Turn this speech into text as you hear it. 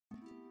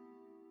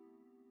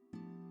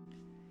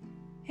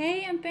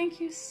Hey, and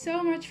thank you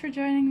so much for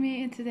joining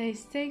me in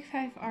today's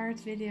Take5Art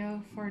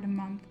video for the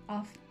month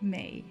of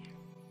May.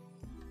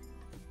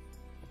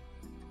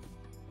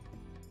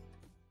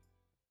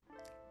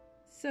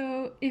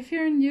 So if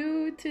you're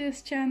new to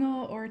this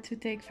channel or to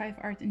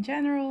Take5Art in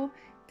general,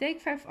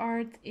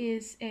 Take5Art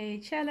is a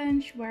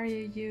challenge where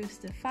you use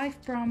the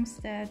 5 prompts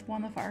that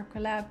one of our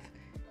collab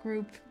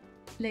group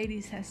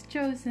ladies has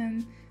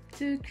chosen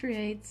to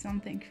create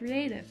something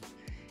creative.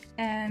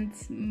 And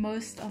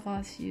most of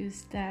us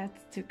use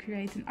that to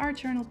create an art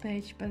journal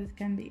page, but it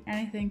can be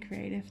anything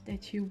creative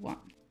that you want.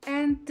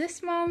 And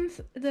this month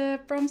the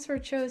prompts were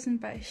chosen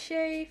by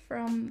Shay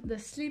from the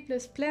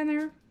Sleepless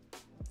Planner,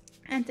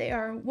 and they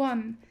are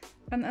 1.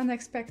 An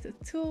unexpected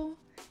tool,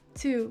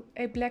 2.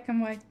 A black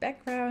and white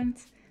background,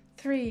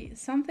 3.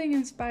 Something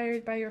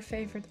inspired by your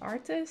favorite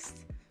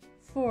artist,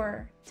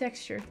 4.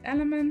 Textured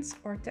elements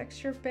or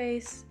texture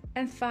base,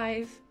 and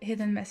 5.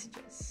 Hidden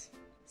messages.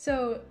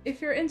 So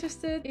if you're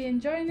interested in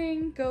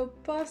joining, go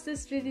pause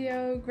this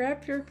video,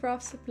 grab your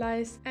craft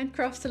supplies and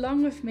craft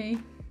along with me.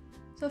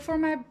 So for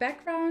my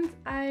background,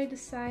 I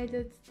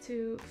decided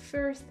to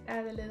first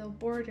add a little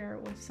border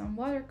with some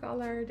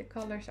watercolor. The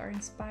colors are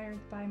inspired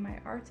by my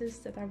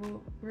artist that I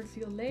will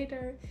reveal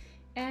later,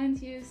 and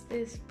use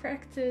this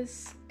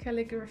practice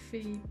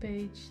calligraphy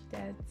page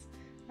that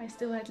I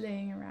still had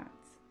laying around.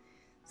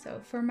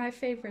 So for my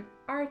favorite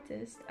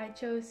artist, I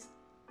chose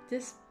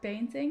this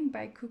painting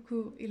by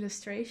Cuckoo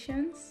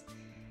Illustrations,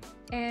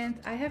 and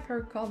I have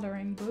her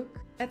coloring book.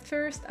 At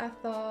first I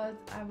thought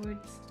I would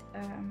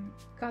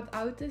cut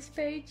out this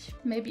page,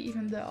 maybe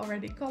even the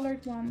already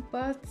colored one,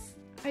 but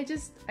I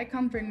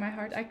can't bring my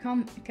heart. I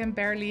can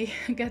barely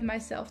get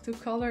myself to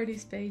color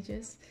these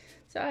pages,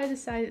 so I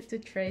decided to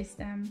trace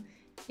them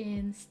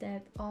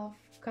instead of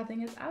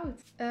cutting it out.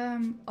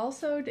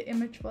 Also, the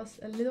image was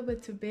a little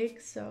bit too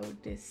big, so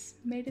this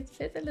made it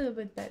fit a little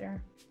bit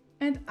better.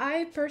 And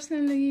I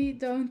personally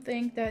don't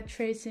think that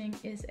tracing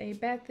is a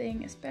bad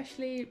thing,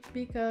 especially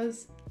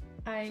because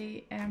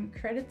I am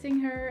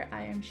crediting her,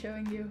 I am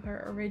showing you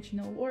her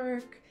original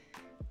work,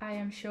 I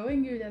am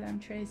showing you that I'm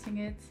tracing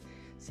it,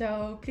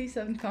 so please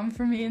don't come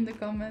for me in the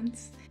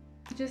comments.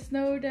 Just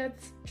know that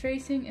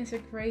tracing is a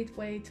great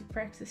way to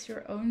practice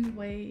your own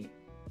way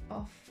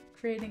of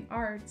creating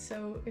art,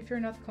 so if you're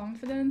not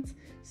confident,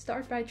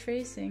 start by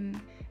tracing,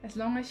 as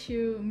long as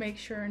you make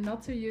sure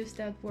not to use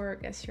that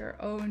work as your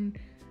own.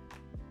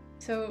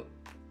 So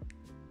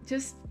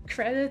just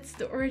credit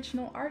the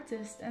original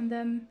artist and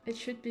then it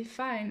should be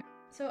fine.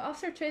 So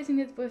after tracing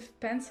it with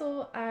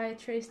pencil, I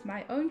traced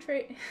my own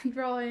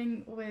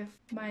drawing with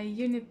my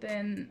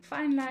Unipen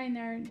fine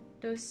liner.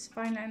 Those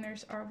fine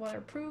liners are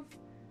waterproof,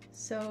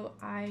 so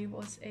I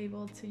was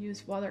able to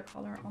use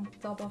watercolor on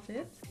top of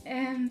it.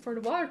 And for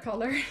the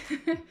watercolor,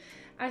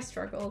 I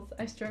struggled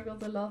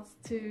a lot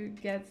to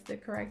get the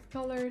correct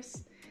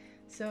colors.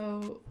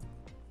 So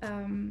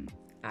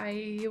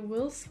I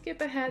will skip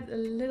ahead a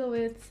little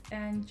bit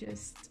and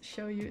just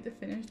show you the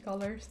finished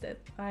colors that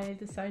I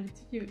decided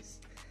to use.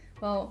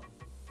 Well,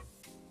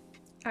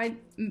 I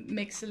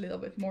mixed a little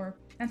bit more.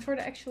 And for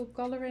the actual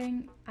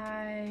coloring,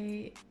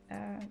 I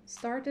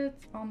started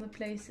on the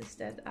places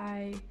that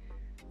I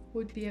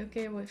would be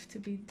okay with to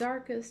be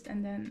darkest,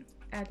 and then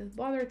added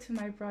water to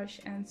my brush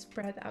and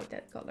spread out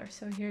that color.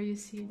 So here you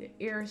see the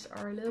ears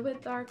are a little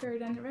bit darker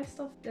than the rest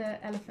of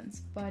the elephant's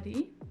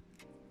body.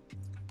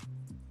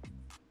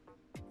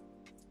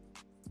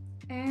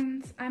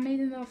 And I made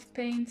enough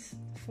paint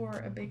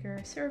for a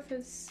bigger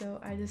surface, so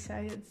I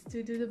decided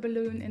to do the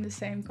balloon in the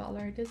same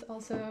color. This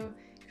also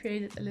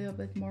created a little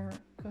bit more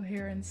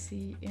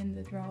coherency in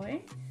the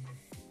drawing.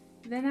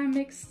 Then I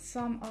mixed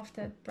some of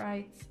that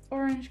bright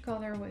orange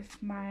color with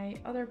my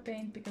other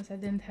paint because I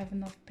didn't have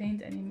enough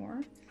paint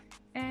anymore,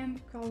 and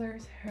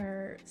colored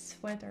her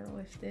sweater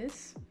with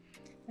this.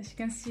 As you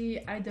can see,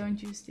 I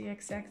don't use the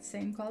exact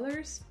same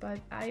colors,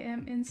 but I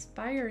am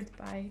inspired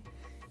by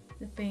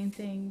the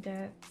painting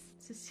that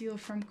Cecile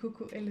from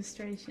Cuckoo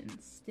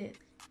Illustrations did.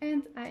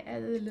 And I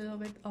added a little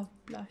bit of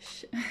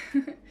blush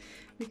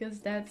because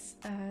that's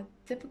a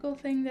typical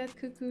thing that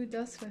Cuckoo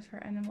does with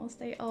her animals.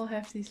 They all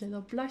have these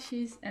little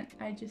blushies, and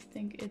I just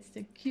think it's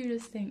the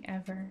cutest thing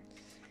ever.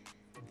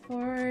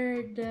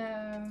 For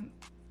the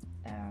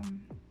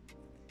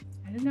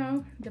I don't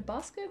know, the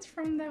basket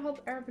from the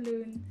hot air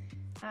balloon,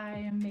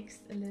 I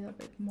mixed a little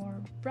bit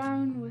more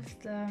brown with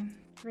the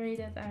gray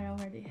that I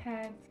already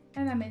had,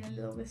 and I made a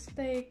little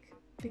mistake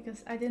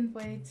because I didn't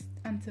wait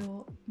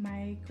until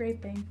my gray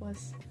paint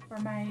was, or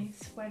my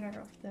sweater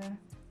of the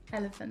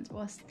elephant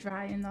was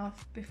dry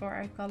enough before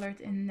I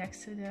colored in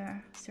next to the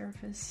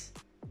surface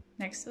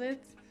next to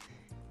it.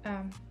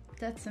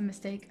 That's a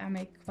mistake I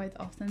make quite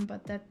often,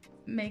 but that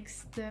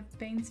makes the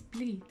paint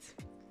bleed.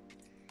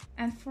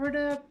 And for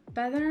the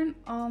pattern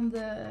on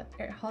the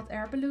hot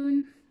air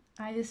balloon,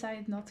 I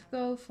decided not to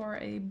go for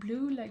a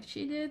blue like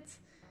she did,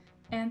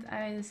 and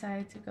I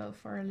decided to go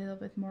for a little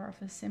bit more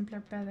of a simpler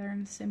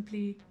pattern,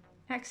 simply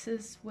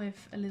X's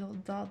with a little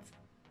dot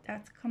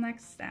that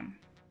connects them.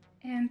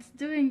 And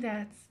doing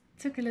that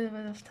took a little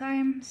bit of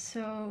time,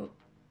 so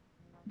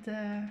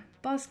the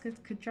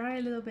basket could dry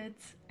a little bit,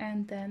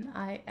 and then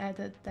I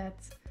added that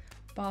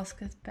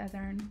basket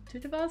pattern to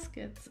the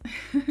basket.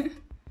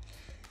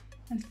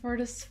 And for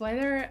the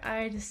sweater,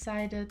 I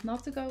decided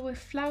not to go with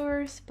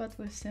flowers, but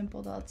with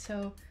simple dots.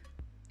 So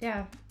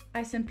yeah,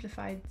 I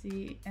simplified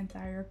the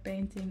entire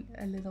painting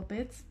a little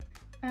bit.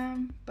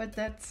 But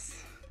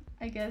that's,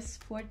 I guess,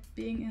 what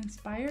being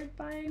inspired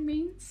by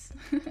means.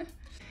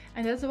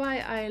 And that's why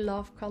I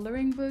love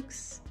coloring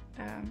books.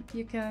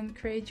 You can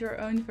create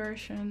your own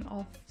version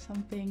of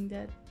something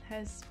that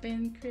has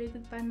been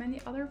created by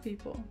many other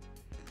people.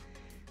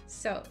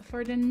 So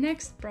for the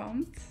next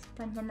prompt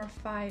number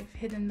 5,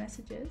 hidden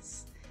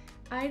messages,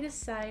 I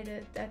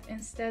decided that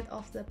instead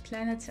of the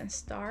planets and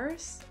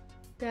stars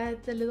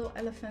that the little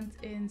elephant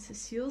in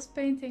Cecile's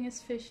painting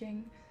is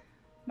fishing,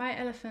 my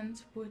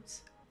elephant would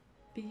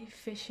be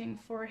fishing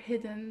for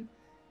hidden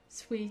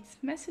sweet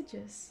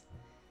messages.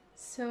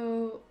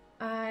 So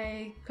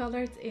I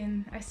colored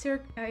in,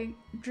 I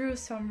drew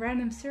some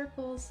random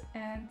circles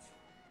and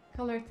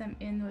colored them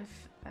in with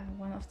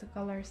one of the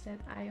colors that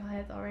I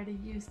had already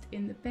used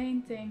in the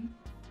painting.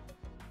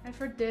 And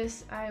for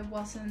this I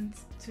wasn't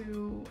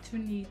too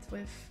neat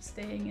with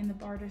staying in the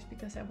borders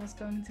because I was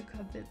going to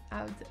cut it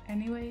out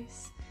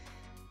anyways.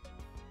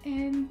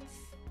 And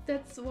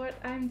that's what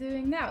I'm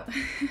doing now.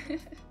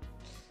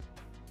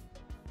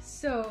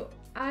 So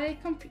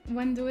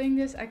when doing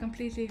this, I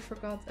completely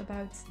forgot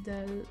about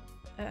the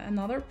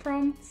another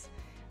prompt,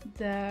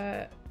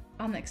 the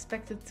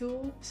unexpected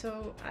tool.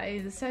 So I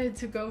decided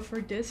to go for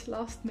this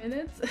last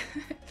minute.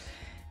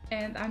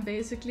 And I'm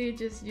basically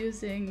just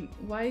using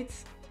white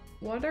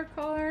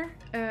watercolor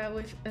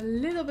with a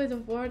little bit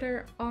of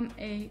water on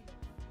a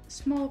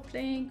small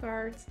playing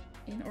card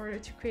in order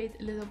to create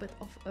a little bit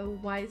of a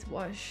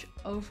whitewash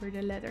over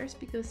the letters,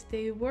 because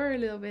they were a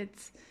little bit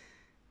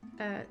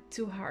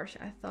too harsh,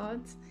 I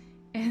thought,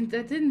 and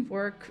that didn't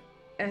work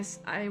as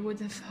I would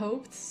have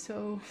hoped.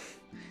 So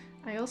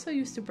I also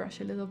used to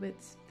brush a little bit,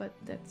 but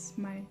that's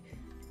my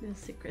little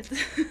secret.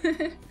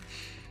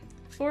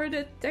 For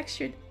the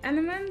textured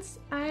elements,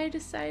 I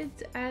decided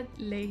to add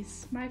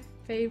lace, my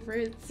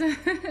favorite.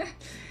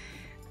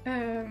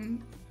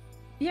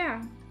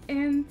 Yeah,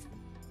 and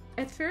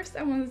at first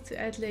I wanted to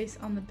add lace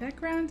on the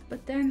background,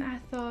 but then I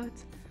thought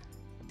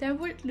that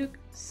would look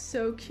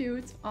so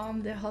cute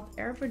on the hot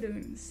air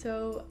balloon.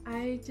 So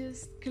I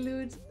just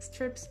glued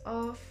strips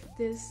of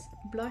this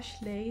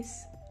blush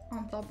lace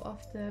on top of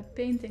the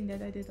painting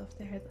that I did of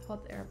the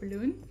hot air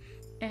balloon.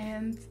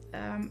 And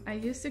I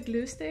used a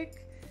glue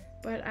stick,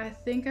 but I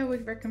think I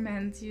would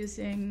recommend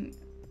using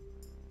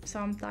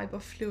some type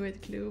of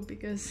fluid glue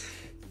because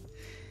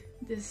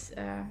this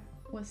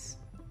was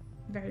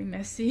very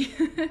messy.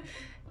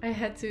 I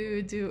had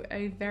to do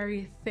a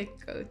very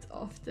thick coat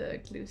of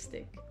the glue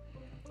stick.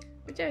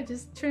 But yeah,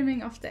 just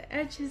trimming off the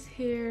edges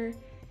here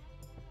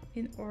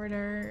in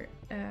order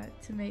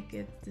to make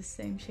it the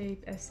same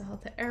shape as the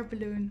hot air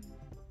balloon,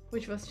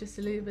 which was just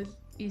a little bit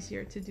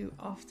easier to do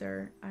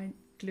after I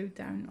glued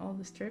down all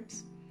the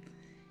strips.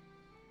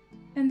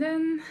 And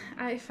then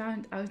I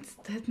found out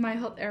that my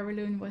hot air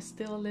balloon was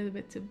still a little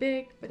bit too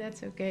big, but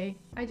that's okay.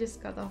 I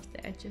just cut off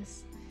the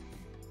edges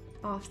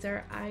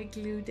after I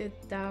glued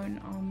it down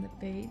on the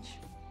page.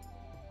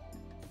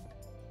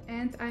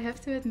 And I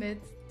have to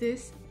admit,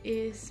 this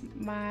is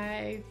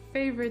my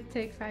favorite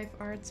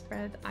Take5Art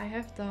spread I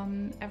have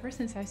done ever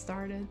since I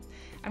started.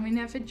 I mean,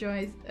 I've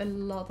enjoyed a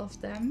lot of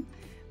them,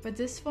 but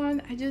this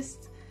one I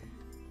just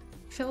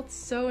felt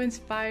so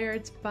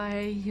inspired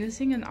by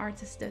using an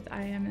artist that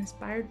I am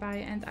inspired by,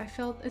 and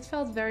it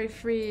felt very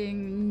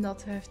freeing not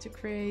to have to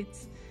create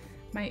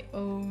my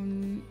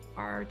own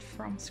art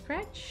from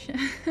scratch.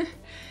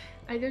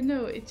 I don't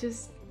know, I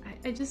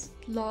just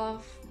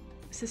love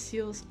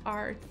Cecile's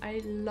art.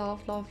 I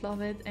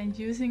love it, and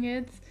using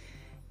it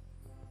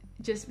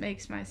just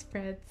makes my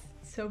spread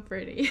so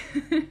pretty.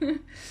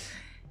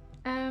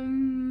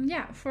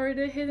 Yeah, for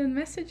the hidden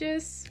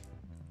messages,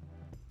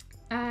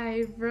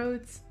 I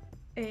wrote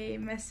a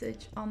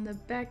message on the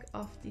back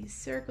of these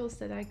circles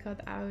that I cut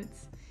out.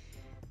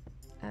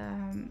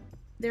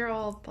 They're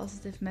all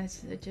positive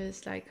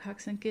messages like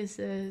hugs and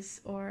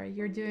kisses, or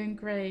you're doing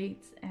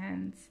great,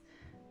 and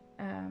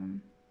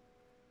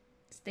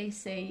stay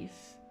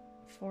safe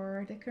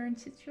for the current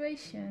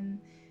situation,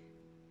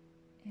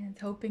 and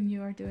hoping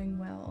you are doing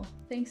well.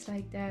 Things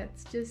like that,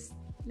 just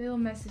little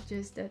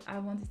messages that I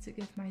wanted to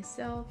give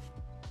myself.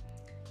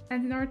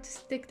 And in order to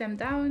stick them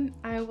down,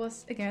 I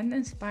was again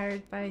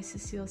inspired by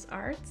Cecile's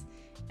art,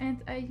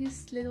 and I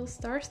used little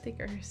star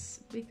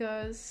stickers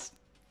because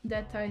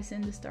that ties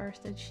in the stars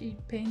that she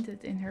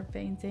painted in her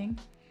painting.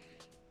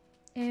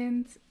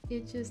 And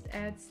it just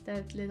adds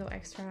that little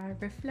extra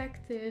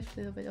reflective,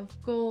 little bit of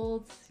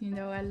gold. You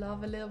know, I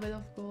love a little bit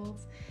of gold.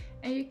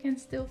 And you can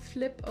still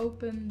flip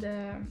open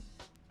the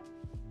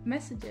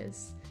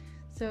messages.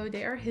 So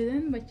they are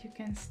hidden, but you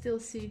can still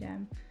see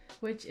them.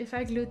 Which, if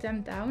I glued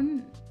them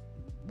down,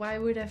 why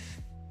would I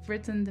have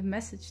written the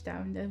message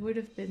down? That would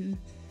have been,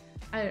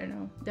 I don't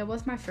know. That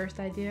was my first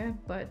idea,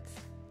 but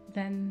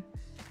then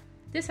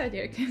this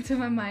idea came to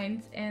my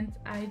mind, and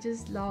I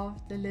just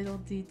love the little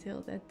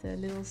detail that the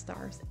little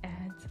stars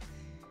add.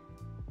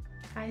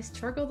 I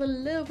struggled a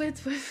little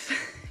bit with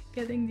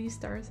getting these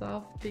stars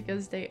off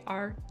because they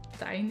are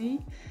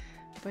tiny,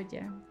 but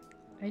yeah,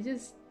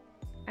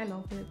 I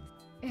love it.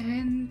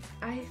 And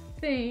I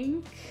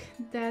think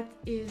that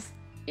is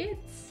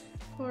it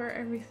for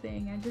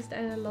everything. I just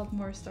added a lot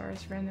more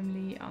stars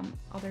randomly on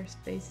other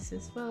spaces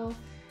as well,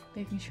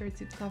 making sure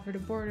to cover the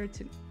border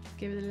to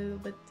give it a little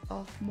bit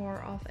of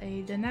more of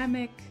a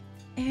dynamic.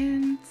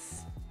 And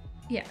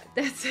yeah,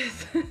 that's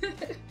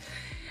it.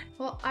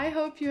 Well, I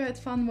hope you had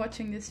fun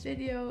watching this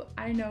video.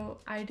 I know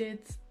I did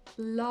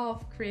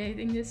love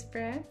creating this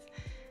spread.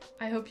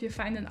 I hope you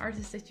find an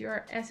artist that you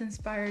are as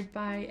inspired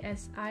by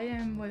as I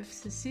am with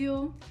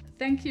Cecile.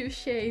 Thank you,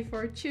 Shay,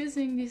 for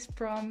choosing these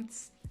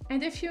prompts.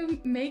 And if you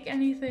make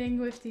anything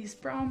with these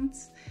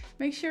prompts,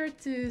 make sure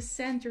to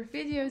send your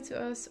video to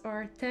us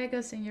or tag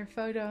us in your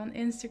photo on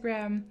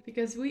Instagram,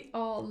 because we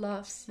all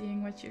love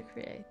seeing what you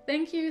create.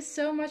 Thank you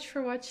so much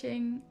for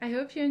watching. I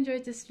hope you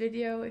enjoyed this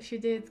video. If you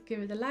did,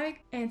 give it a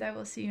like, and I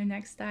will see you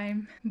next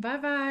time. Bye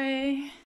bye!